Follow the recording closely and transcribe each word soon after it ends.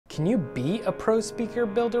Can you be a pro speaker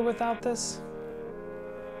builder without this?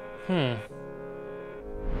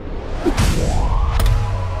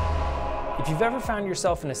 If you've ever found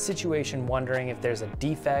yourself in a situation wondering if there's a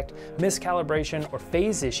defect, miscalibration, or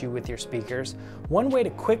phase issue with your speakers, one way to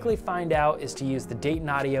quickly find out is to use the Dayton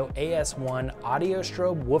Audio AS-1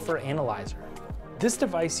 Audiostrobe Woofer Analyzer. This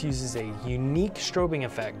device uses a unique strobing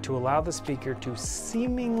effect to allow the speaker to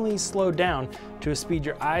seemingly slow down to a speed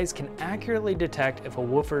your eyes can accurately detect if a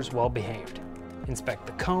woofer is well behaved. Inspect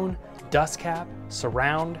the cone, dust cap,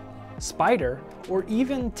 surround, spider, or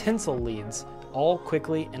even tinsel leads, all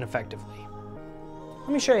quickly and effectively.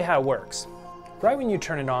 Let me show you how it works. Right when you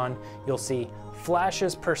turn it on, you'll see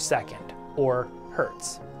flashes per second, or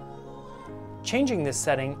hertz. Changing this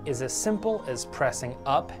setting is as simple as pressing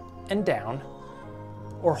up and down,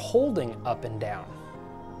 or holding up and down.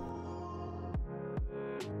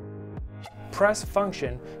 Press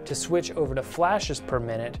function to switch over to flashes per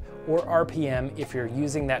minute, or RPM if you're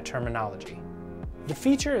using that terminology. The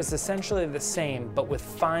feature is essentially the same, but with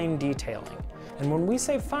fine detailing. And when we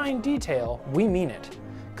say fine detail, we mean it.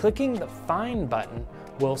 Clicking the fine button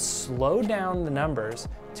will slow down the numbers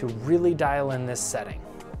to really dial in this setting.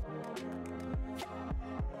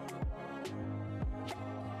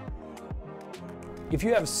 If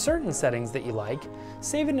you have certain settings that you like,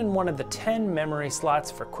 save it in one of the 10 memory slots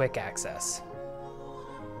for quick access.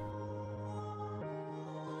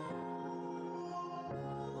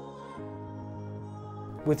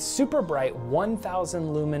 With super bright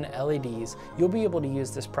 1000 lumen LEDs, you'll be able to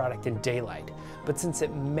use this product in daylight, but since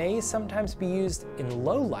it may sometimes be used in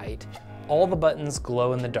low light, all the buttons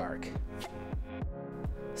glow in the dark.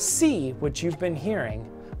 See what you've been hearing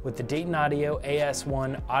with the Dayton Audio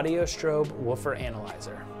AS-1 Audiostrobe Woofer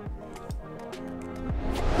Analyzer.